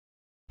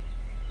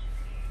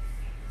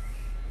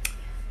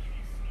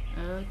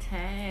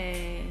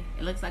Tay.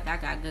 It looks like I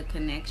got good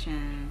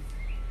connection.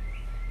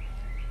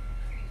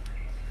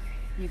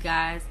 You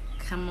guys,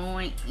 come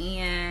on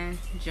in.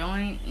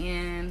 Join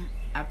in.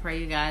 I pray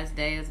you guys'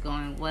 day is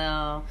going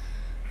well.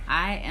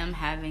 I am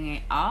having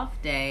an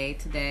off day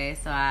today,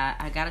 so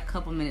I got a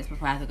couple minutes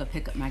before I have to go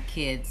pick up my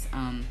kids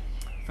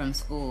from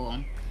school.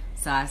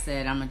 So I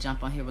said, I'm going to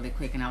jump on here really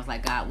quick. And I was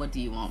like, God, what do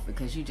you want?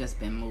 Because you just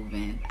been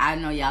moving. I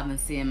know y'all been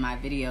seeing my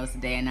videos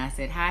today. And I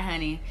said, hi,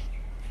 honey.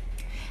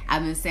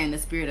 I've been saying the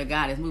Spirit of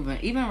God is moving.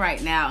 Even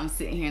right now, I'm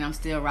sitting here and I'm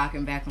still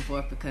rocking back and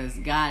forth because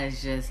God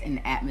is just in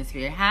the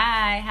atmosphere.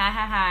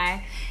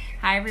 Hi,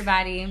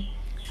 everybody.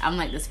 I'm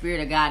like, the Spirit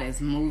of God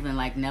is moving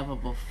like never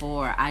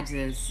before. I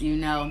just,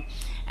 and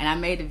I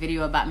made a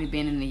video about me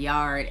being in the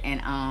yard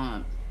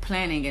and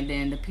planning, and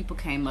then the people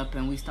came up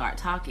and we started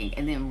talking,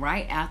 and then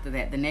right after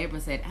that the neighbor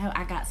said, oh,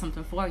 I got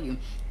something for you,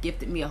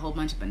 gifted me a whole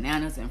bunch of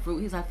bananas and fruit.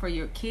 He's like, for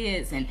your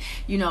kids. And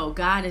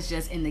God is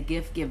just in the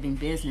gift giving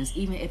business,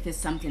 even if it's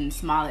something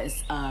small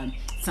as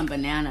some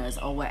bananas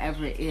or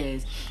whatever it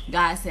is.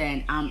 God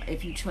said,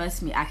 if you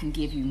trust me, I can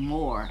give you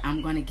more.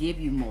 I'm going to give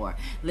you more.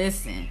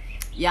 Listen,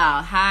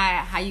 y'all, hi,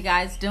 how you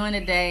guys doing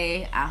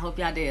today? I hope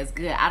y'all day is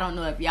good. I don't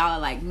know if y'all are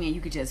like me and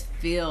you could just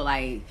feel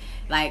like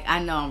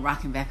I know I'm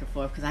rocking back and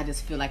forth because I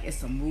just feel like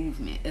it's a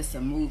movement. It's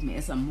a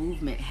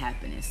movement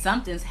happening.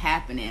 Something's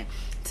happening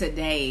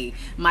today.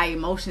 My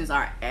emotions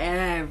are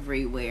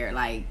everywhere,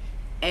 like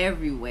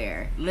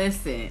everywhere.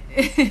 Listen,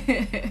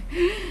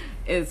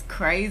 it's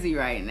crazy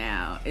right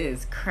now.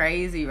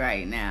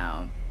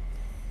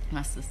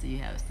 My sister, you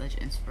have such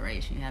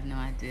inspiration. You have no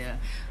idea.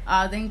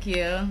 Oh, thank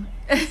you.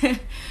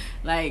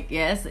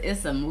 Yes,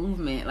 it's a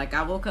movement. Like,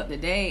 I woke up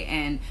today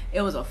and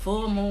it was a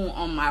full moon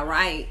on my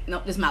right.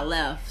 Nope, this is my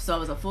left. So it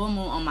was a full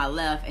moon on my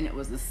left, and it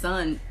was the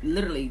sun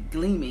literally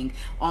gleaming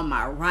on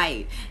my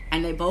right.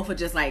 And they both were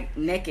just like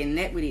neck and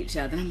neck with each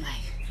other. And I'm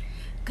like,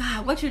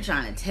 God, what you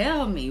trying to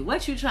tell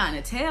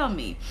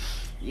me?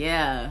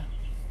 Yeah.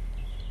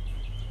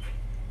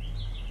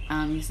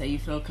 You say you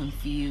feel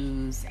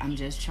confused. I'm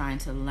just trying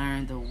to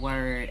learn the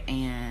word,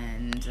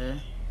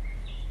 and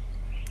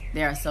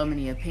there are so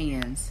many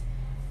opinions.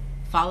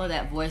 Follow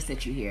that voice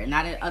that you hear,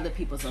 not other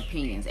people's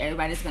opinions.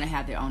 Everybody's going to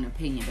have their own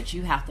opinion, but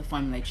you have to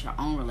formulate your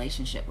own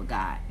relationship with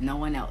God. No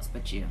one else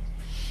but you.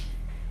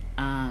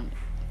 You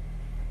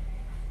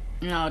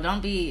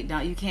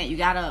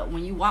gotta,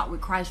 when you walk with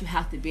Christ, you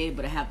have to be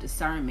able to have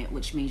discernment,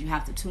 which means you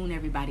have to tune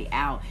everybody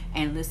out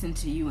and listen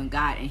to you and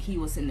God, and He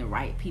will send the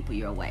right people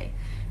your way.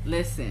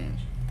 Listen,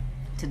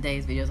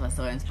 today's videos were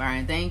so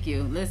inspiring. Thank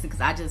you. Listen,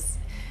 because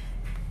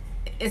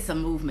it's a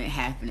movement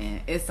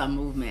happening.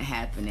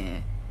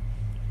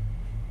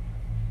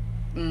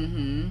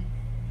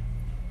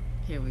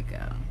 Here we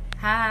go.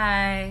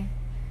 Hi.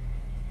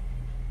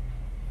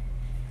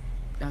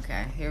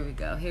 Okay, here we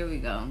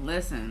go.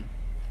 Listen.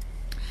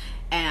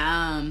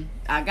 And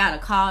I got a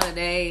call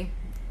today.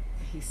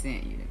 He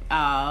sent you.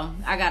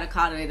 I got a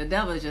call today. The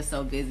devil is just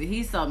so busy.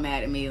 He's so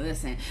mad at me.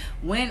 Listen,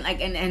 when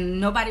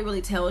and nobody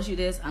really tells you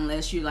this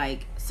unless you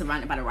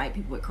surrounded by the right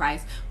people with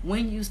Christ.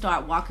 When you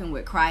start walking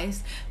with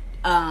Christ,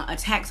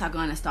 attacks are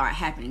going to start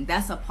happening.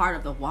 That's a part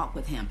of the walk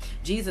with Him.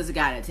 Jesus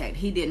got attacked.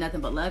 He did nothing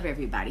but love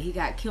everybody. He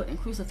got killed and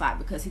crucified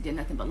because He did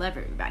nothing but love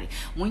everybody.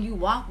 When you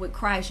walk with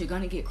Christ, you're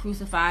going to get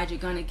crucified. You're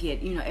going to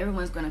get,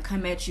 everyone's going to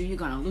come at you. You're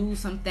going to lose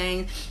some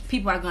things.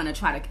 People are going to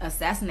try to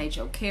assassinate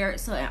your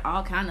character and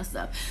all kind of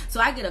stuff. So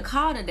I get a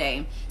call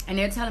today, and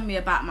they're telling me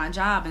about my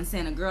job and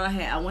saying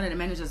one of the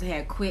managers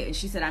had quit, and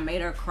she said I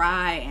made her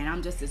cry, and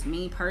I'm just this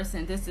mean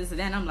person, this, and that.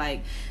 And I'm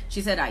like,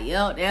 she said I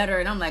yelled at her,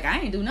 and I'm like, I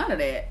ain't do none of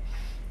that.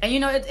 And,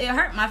 it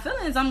hurt my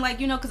feelings. I'm like,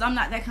 because I'm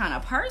not that kind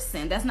of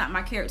person. That's not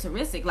my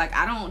characteristic.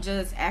 I don't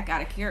just act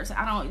out of character.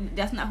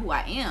 That's not who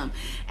I am.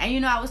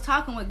 And, I was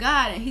talking with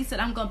God, and He said,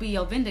 I'm going to be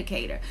your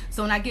vindicator.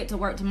 So when I get to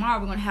work tomorrow,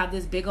 we're going to have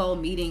this big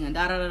old meeting and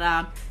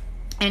da-da-da-da.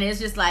 And it's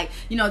just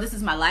this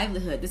is my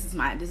livelihood. This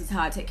is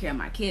how I take care of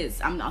my kids.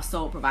 I'm not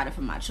sole provider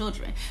for my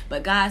children.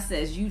 But God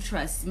says, you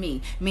trust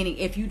me. Meaning,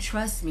 if you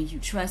trust me, you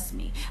trust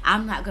me.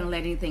 I'm not going to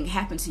let anything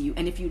happen to you.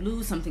 And if you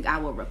lose something, I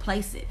will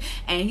replace it.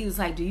 And He was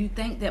like, do you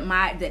think that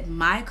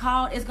my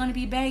called is going to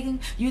be begging?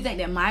 You think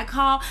that my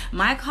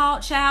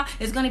called child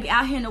is going to be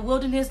out here in the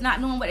wilderness,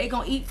 not knowing what they're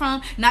going to eat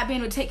from, not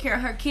being able to take care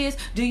of her kids?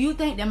 Do you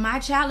think that my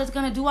child is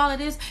going to do all of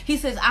this? He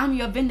says, I'm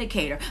your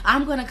vindicator.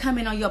 I'm going to come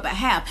in on your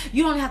behalf.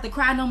 You don't have to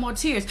cry no more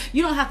tears.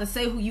 You don't have to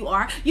say who you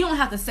are. You don't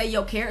have to say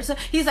your character.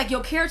 He's like,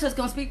 your character is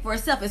going to speak for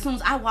itself. As soon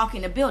as I walk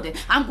in the building,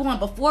 I'm going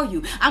before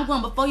you. I'm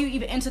going before you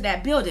even enter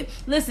that building.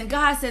 Listen,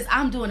 God says,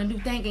 I'm doing a new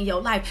thing in your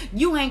life.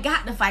 You ain't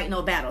got to fight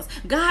no battles.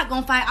 God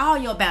going to fight all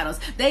your battles.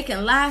 They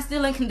can lie,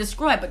 steal, and can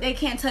destroy, but they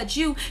can't touch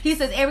you. He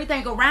says,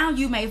 everything around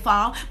you may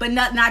fall, but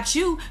not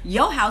you.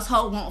 Your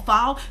household won't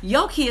fall.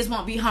 Your kids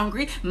won't be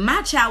hungry.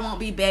 My child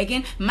won't be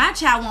begging. My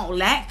child won't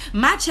lack.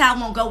 My child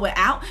won't go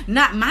without.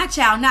 Not my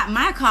child, not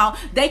my call.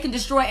 They can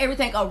destroy everything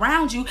everything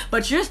around you,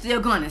 but you're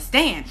still going to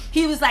stand.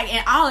 He was like,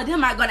 and all of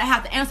them are going to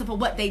have to answer for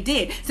what they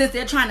did. Since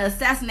they're trying to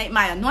assassinate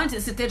my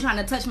anointed, since they're trying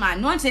to touch my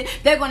anointed,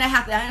 they're going to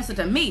have to answer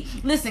to me.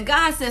 Listen,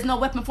 God says no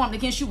weapon formed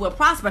against you will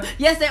prosper.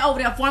 Yes, they're over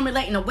there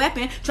formulating a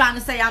weapon, trying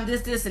to say I'm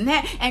this, and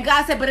that. And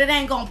God said, but it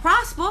ain't going to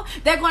prosper.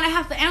 They're going to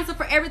have to answer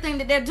for everything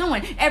that they're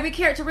doing. Every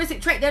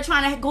characteristic trait they're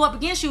trying to go up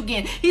against you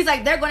again. He's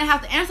like, they're going to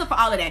have to answer for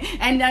all of that.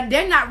 And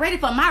they're not ready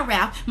for my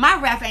wrath. My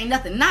wrath ain't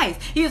nothing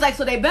nice. He was like,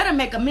 so they better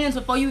make amends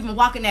before you even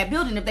walk in that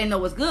building if they know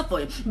what's good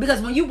for you.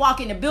 Because when you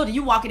walk in the building,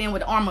 you walking in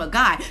with the armor of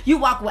God. You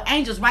walk with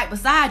angels right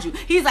beside you.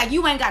 He's like,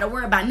 you ain't got to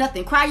worry about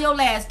nothing. Cry your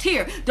last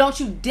tear. Don't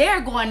you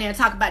dare go in there and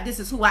talk about this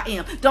is who I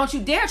am. Don't you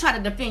dare try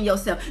to defend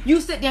yourself. You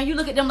sit there and you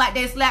look at them like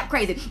they slap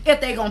crazy.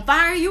 If they gonna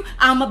fire you,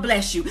 I'ma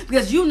bless you.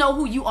 Because you know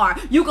who you are.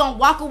 You gonna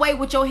walk away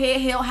with your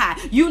head held high.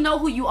 You know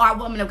who you are,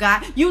 woman of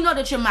God. You know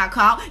that you're my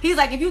call. He's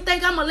like, if you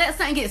think I'm gonna let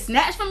something get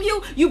snatched from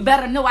you, you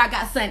better know I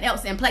got something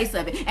else in place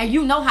of it. And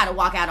you know how to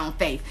walk out on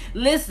faith.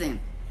 Listen,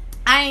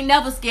 I ain't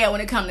never scared when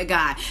it come to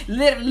God.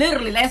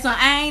 Literally, that's why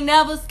I ain't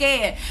never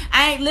scared.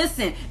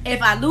 Listen,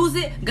 if I lose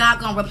it, God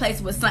gonna replace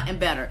it with something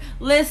better.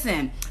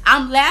 Listen,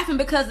 I'm laughing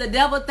because the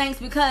devil thinks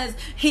because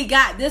he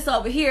got this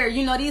over here,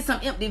 you know, these some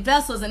empty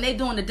vessels and they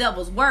doing the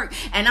devil's work.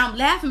 And I'm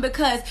laughing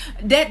because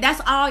that's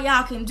all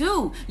y'all can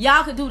do.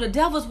 Y'all can do the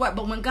devil's work,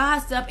 but when God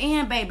step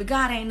in, baby,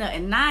 God ain't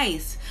nothing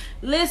nice.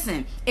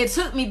 Listen, it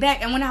took me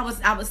back, and when I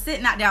was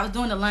sitting out there, I was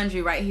doing the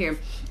laundry right here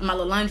in my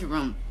little laundry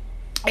room.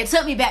 It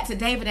took me back to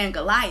David and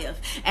Goliath,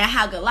 and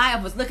how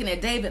Goliath was looking at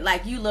David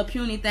like, you little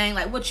puny thing,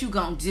 like, what you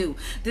gonna do?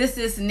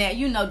 This and that.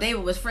 You know,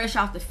 David was fresh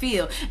off the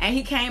field, and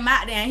he came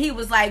out there and he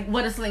was like,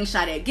 what a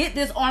slingshot at? Get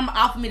this armor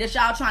off of me that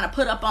y'all trying to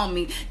put up on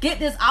me. Get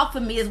this off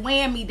of me. It's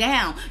weighing me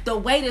down. The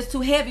weight is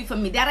too heavy for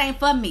me. That ain't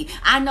for me.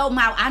 I know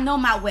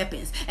my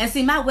weapons. And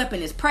see, my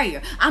weapon is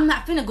prayer. I'm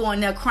not finna go in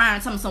there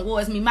crying some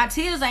towards me. My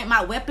tears ain't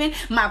my weapon.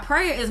 My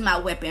prayer is my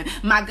weapon.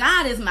 My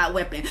God is my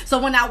weapon.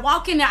 So when I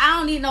walk in there, I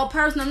don't need no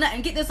personal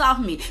nothing. Get this off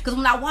of me. Because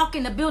when I walk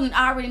in the building,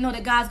 I already know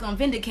that God's gonna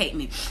vindicate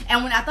me.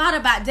 And when I thought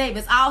about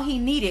David, all he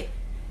needed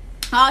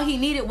was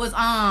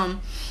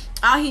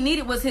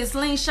his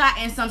slingshot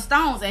and some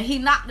stones, and he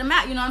knocked them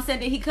out. You know what I'm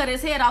saying? That he cut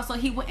his head off so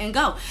he wouldn't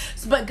go.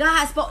 But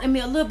God spoke to me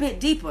a little bit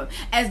deeper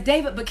as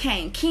David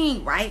became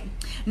king, right?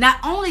 Not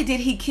only did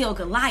he kill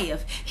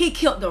Goliath, he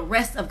killed the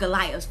rest of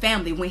Goliath's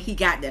family when he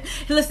got there.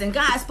 Listen,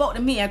 God spoke to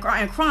me in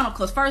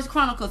Chronicles, 1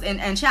 Chronicles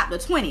in chapter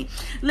 20.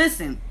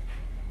 Listen.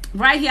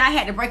 Right here, I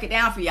had to break it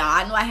down for y'all.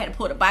 I know I had to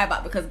pull the Bible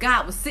out because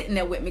God was sitting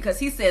there with me, because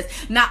he says,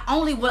 not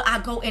only will I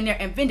go in there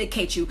and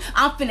vindicate you,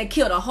 I'm finna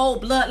kill the whole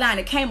bloodline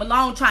that came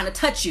along trying to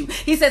touch you.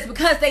 He says,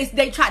 because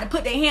they tried to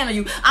put their hand on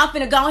you, I'm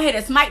finna go ahead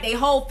and smite their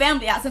whole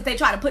family out since they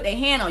tried to put their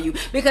hand on you.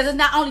 Because it's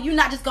not only, you're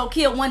not just gonna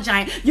kill one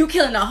giant, you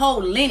killing the whole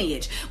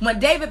lineage. When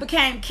David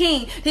became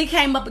king, he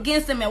came up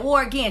against him in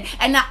war again.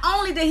 And not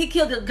only did he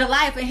kill the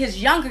Goliath in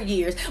his younger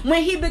years,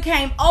 when he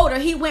became older,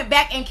 he went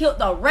back and killed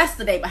the rest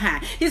of they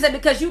behind. He said,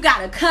 because you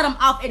gotta cut them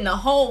off in the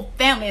whole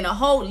family, in the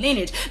whole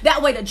lineage.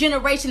 That way the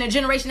generation and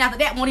generation after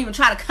that won't even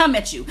try to come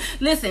at you.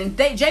 Listen,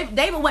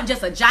 David wasn't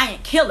just a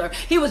giant killer.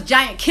 He was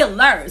giant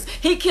killers.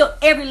 He killed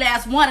every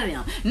last one of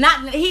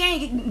them. He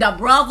ain't the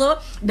brother.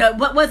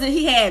 What was it?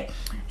 He had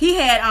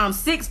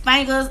 6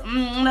 fingers.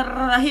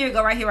 Here you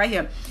go, right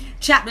here.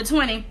 Chapter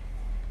 20.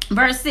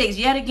 Verse 6,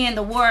 yet again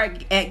the war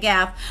at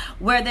Gath,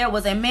 where there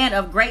was a man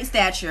of great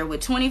stature with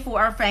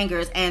 24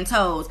 fingers and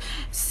toes,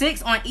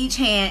 6 on each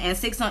hand and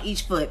 6 on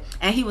each foot,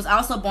 and he was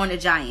also born a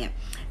giant.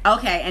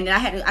 Okay, and then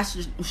I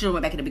should have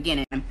went back at the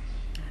beginning.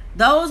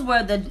 Those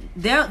were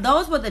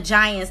the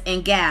giants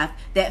in Gath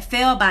that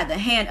fell by the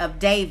hand of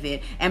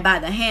David and by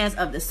the hands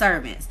of the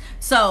servants.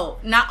 So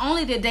not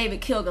only did David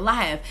kill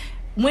Goliath,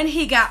 when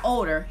he got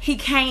older, he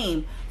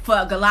came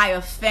for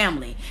Goliath's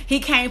family. He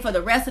came for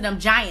the rest of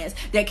them giants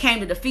that came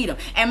to defeat him.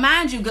 And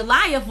mind you,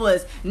 Goliath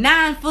was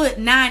 9 foot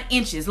 9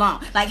 inches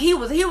long. Like he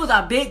was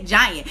a big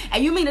giant.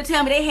 And you mean to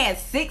tell me they had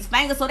 6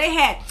 fingers? So they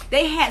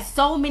had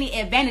so many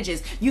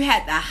advantages. You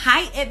had the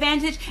height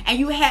advantage, and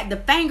you had the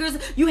fingers.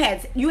 You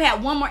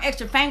had one more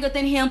extra finger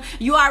than him.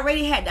 You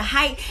already had the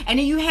height, and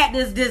then you had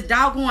this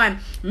doggone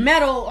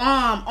metal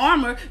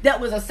armor that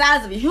was the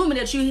size of a human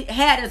that you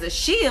had as a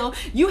shield.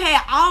 You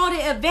had all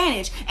the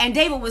advantage, and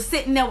David was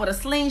sitting there with a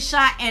slingshot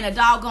and a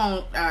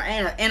doggone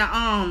and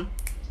a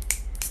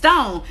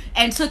stone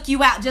and took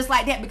you out just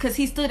like that, because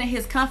he stood in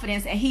his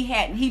confidence and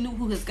he knew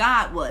who his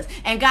God was,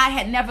 and God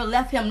had never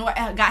left him, nor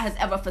God has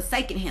ever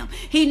forsaken him.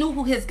 He knew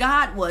who his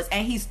God was,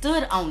 and he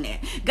stood on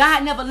that.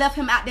 God never left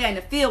him out there in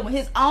the field when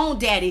his own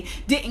daddy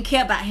didn't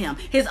care about him.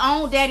 His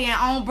own daddy and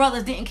own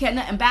brothers didn't care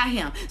nothing about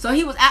him. So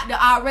he was out there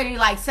already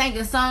like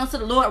singing songs to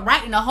the Lord,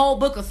 writing the whole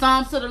book of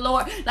Psalms to the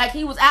Lord. Like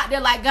he was out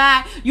there like,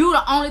 God, you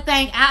the only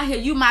thing out here.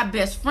 You my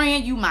best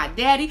friend, you my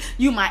daddy,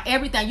 you my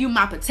everything, you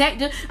my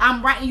protector.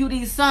 I'm writing you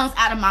these songs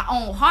out of my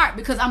own heart,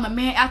 because I'm a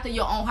man after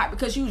your own heart,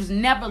 because you just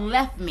never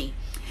left me.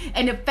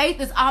 And if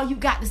faith is all you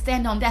got to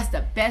stand on, that's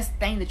the best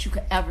thing that you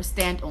could ever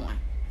stand on.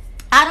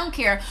 I don't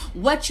care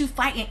what you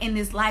fighting in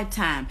this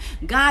lifetime.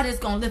 God is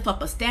going to lift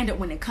up a standard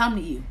when it come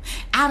to you.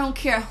 I don't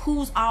care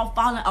who's all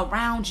falling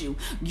around you.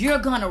 You're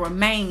going to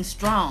remain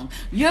strong.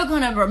 You're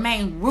going to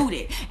remain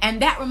rooted.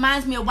 And that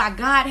reminds me of why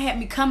God had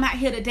me come out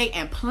here today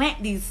and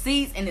plant these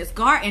seeds in this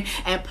garden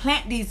and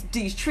plant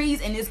these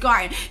trees in this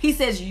garden. He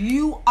says,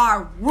 you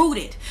are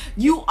rooted.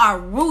 You are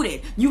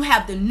rooted. You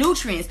have the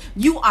nutrients.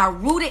 You are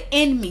rooted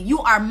in me. You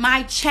are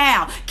my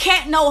child.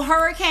 Can't no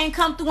hurricane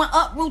come through and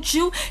uproot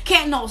you.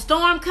 Can't no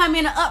storm come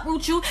in to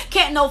uproot you.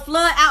 Can't no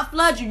flood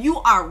outflood you. You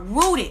are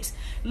rooted.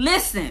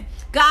 Listen,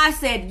 God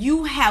said,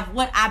 you have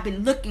what I've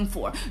been looking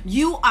for.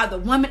 You are the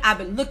woman I've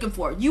been looking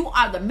for. You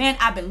are the man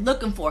I've been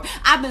looking for.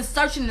 I've been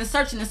searching and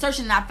searching and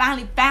searching, and I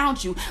finally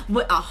found you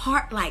with a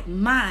heart like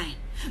mine.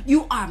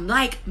 You are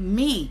like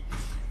me.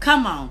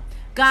 Come on.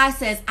 God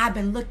says, I've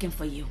been looking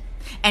for you,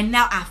 and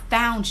now I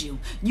found you.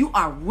 You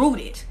are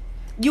rooted.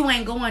 You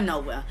ain't going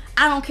nowhere.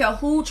 I don't care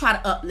who try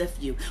to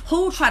uplift you,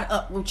 who try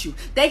to uproot you.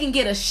 They can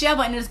get a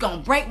shovel and it's going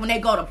to break when they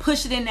go to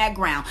push it in that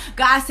ground.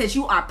 God says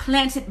you are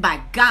planted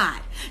by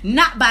God,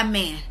 not by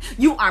man.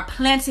 You are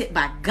planted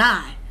by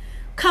God.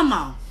 Come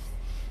on.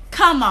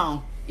 Come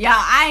on. Y'all,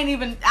 I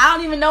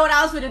don't even know what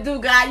I was going to do,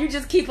 God. You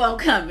just keep on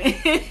coming.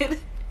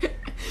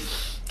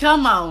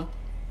 Come on.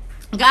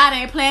 God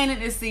ain't playing in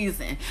this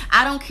season.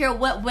 I don't care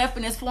what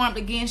weapon is formed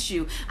against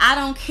you. I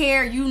don't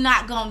care. You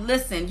not gonna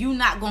listen. You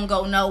not gonna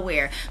go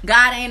nowhere.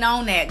 God ain't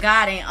on that.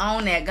 God ain't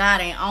on that.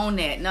 God ain't on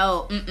that.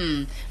 No,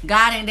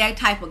 God ain't that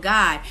type of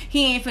God.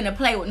 He ain't finna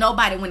play with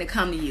nobody when it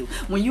come to you.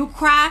 When you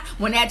cry,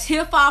 when that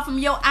tear fall from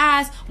your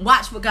eyes,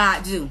 watch what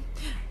God do.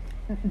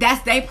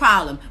 That's their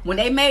problem. When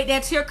they made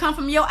that tear come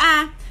from your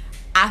eye,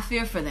 I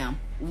fear for them.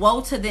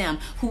 Woe to them,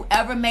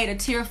 whoever made a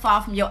tear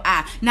fall from your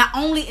eye. Not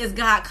only is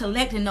God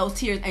collecting those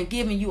tears and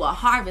giving you a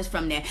harvest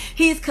from that,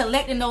 he's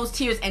collecting those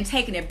tears and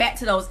taking it back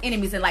to those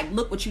enemies and like,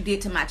 look what you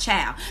did to my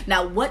child.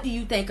 Now, what do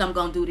you think I'm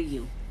going to do to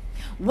you?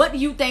 What do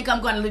you think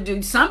I'm going to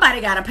do? Somebody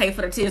got to pay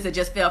for the tears that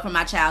just fell from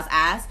my child's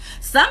eyes.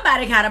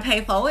 Somebody got to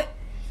pay for it.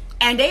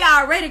 And they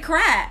already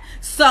cried.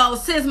 So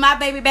since my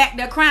baby back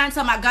there crying,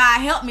 so my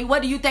God help me,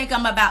 what do you think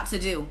I'm about to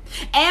do?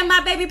 And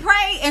my baby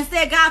prayed and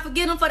said, God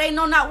forgive them for they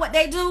know not what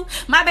they do.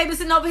 My baby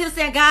sitting over here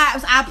saying,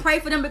 God, I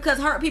pray for them because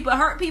hurt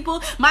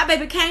people. My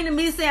baby came to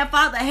me saying,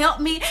 Father, help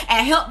me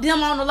and help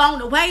them on along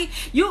the way.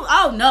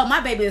 Oh no, my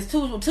baby is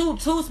too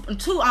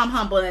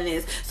humble in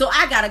this. So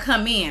I gotta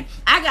come in.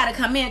 I gotta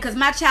come in because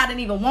my child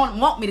didn't even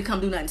want me to come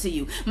do nothing to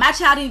you. My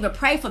child didn't even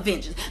pray for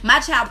vengeance. My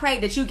child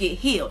prayed that you get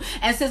healed.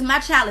 And since my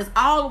child is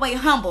all the way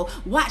humble,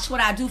 watch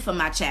what I do for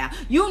my child.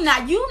 You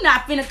not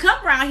finna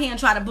come around here and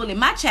try to bully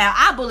my child.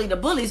 I bully the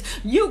bullies.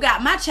 You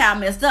got my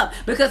child messed up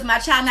because my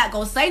child not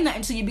gonna say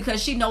nothing to you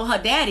because she know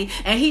her daddy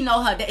and he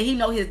know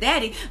his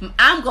daddy.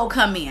 I'm gonna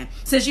come in.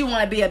 Since you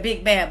want to be a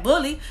big bad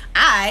bully,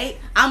 I'm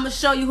gonna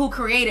show you who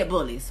created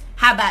bullies.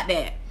 How about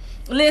that?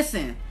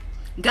 Listen,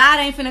 God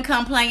ain't finna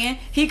come playing.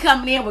 He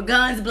coming in with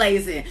guns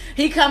blazing.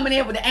 He coming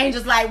in with the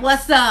angels like,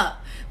 what's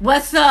up?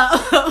 What's up?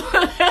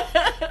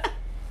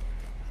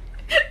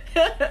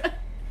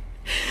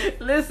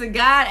 Listen,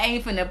 God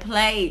ain't finna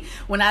play.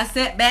 When I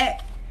sat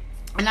back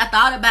and I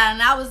thought about it,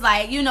 and I was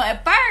like,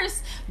 at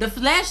first the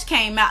flesh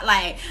came out.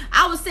 Like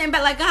I was sitting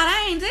back like, God,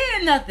 I ain't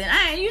did nothing.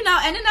 I ain't,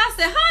 and then I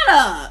said,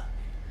 hold up.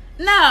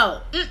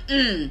 No,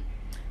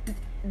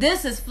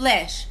 this is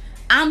flesh.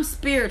 I'm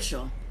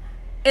spiritual.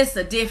 It's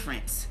a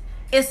difference.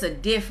 It's a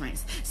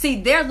difference. See,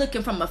 they're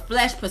looking from a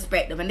flesh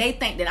perspective and they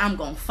think that I'm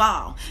going to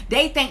fall.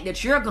 They think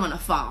that you're going to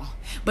fall.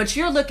 But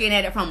you're looking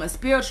at it from a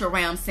spiritual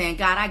realm saying,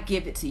 God, I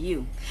give it to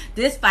you.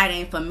 This fight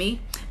ain't for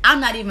me.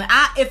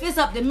 If it's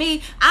up to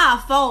me, I'll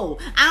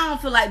fold. I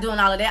don't feel like doing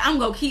all of that. I'm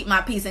going to keep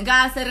my peace. And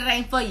God said it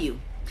ain't for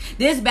you.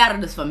 This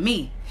battle is for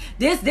me.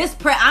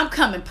 I'm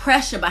coming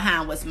pressure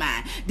behind what's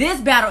mine.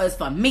 This battle is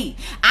for me.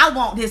 I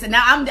want this. And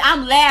now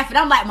I'm laughing.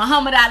 I'm like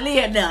Muhammad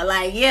Ali now.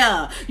 Like,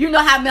 yeah. You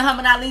know how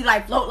Muhammad Ali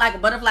like float like a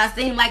butterfly,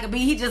 steam like a bee.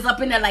 He just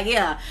up in there like,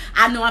 yeah,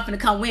 I know I'm finna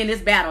come win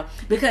this battle.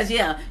 Because,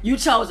 yeah, you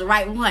chose the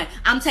right one.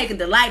 I'm taking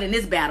delight in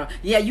this battle.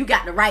 Yeah, you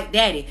got the right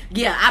daddy.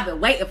 Yeah, I've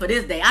been waiting for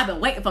this day. I've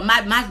been waiting for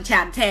my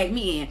child to tag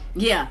me in.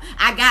 Yeah,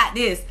 I got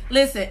this.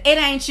 Listen, it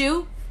ain't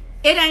you.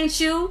 It ain't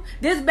you.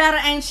 This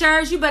battle ain't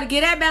yours. You better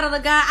get that battle to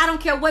God. I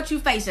don't care what you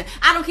facing.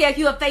 I don't care if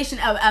you're facing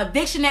a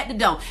eviction at the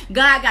door.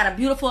 God got a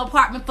beautiful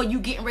apartment for you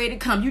getting ready to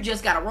come. You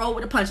just got to roll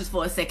with the punches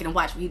for a second and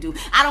watch what he do.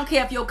 I don't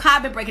care if your car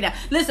been breaking down.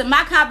 Listen,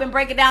 my car been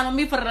breaking down on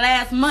me for the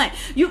last month.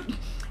 I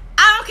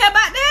don't care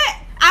about that.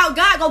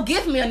 God go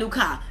give me a new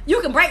car.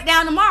 You can break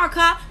down tomorrow,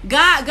 car.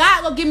 God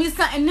go give me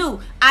something new.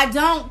 I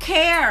don't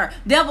care.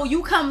 Devil,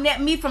 you coming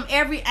at me from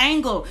every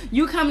angle.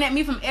 You coming at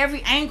me from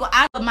every angle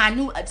out of my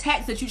new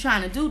attacks that you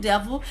trying to do,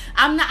 devil.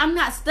 I'm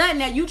not studying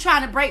that. You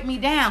trying to break me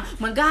down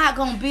when God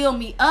gonna build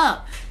me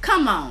up.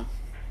 Come on.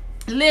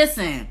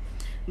 Listen.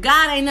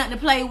 God ain't nothing to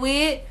play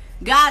with.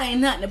 God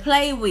ain't nothing to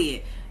play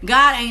with.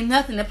 God ain't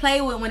nothing to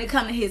play with when it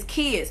comes to his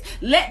kids.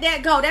 Let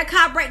that go. That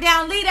car break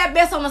down. Leave that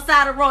mess on the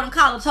side of the road and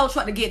call a tow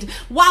truck to get you.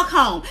 Walk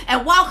home.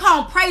 And walk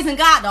home praising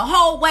God the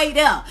whole way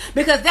there.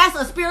 Because that's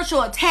a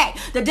spiritual attack.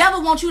 The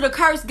devil wants you to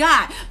curse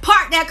God.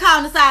 Park that car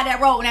on the side of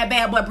that road when that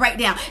bad boy break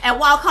down. And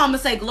walk home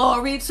and say,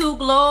 glory to,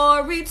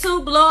 glory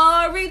to,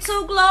 glory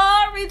to,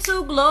 glory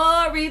to,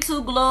 glory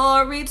to,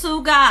 glory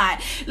to God.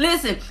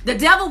 Listen, the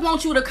devil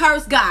wants you to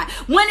curse God.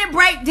 When it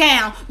break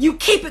down, you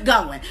keep it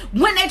going.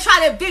 When they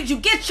try to evict you,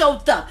 get your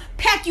stuff.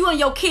 Pack you and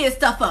your kids'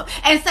 stuff up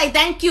and say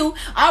thank you.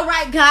 All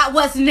right, God,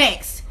 what's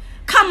next?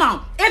 Come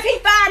on. If he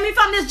fired me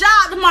from this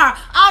job tomorrow,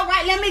 all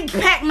right, let me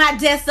pack my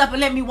desk up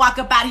and let me walk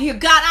up out of here.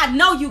 God, I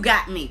know you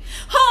got me.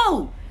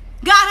 Who?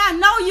 God, I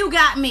know you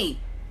got me.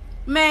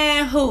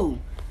 Man, who?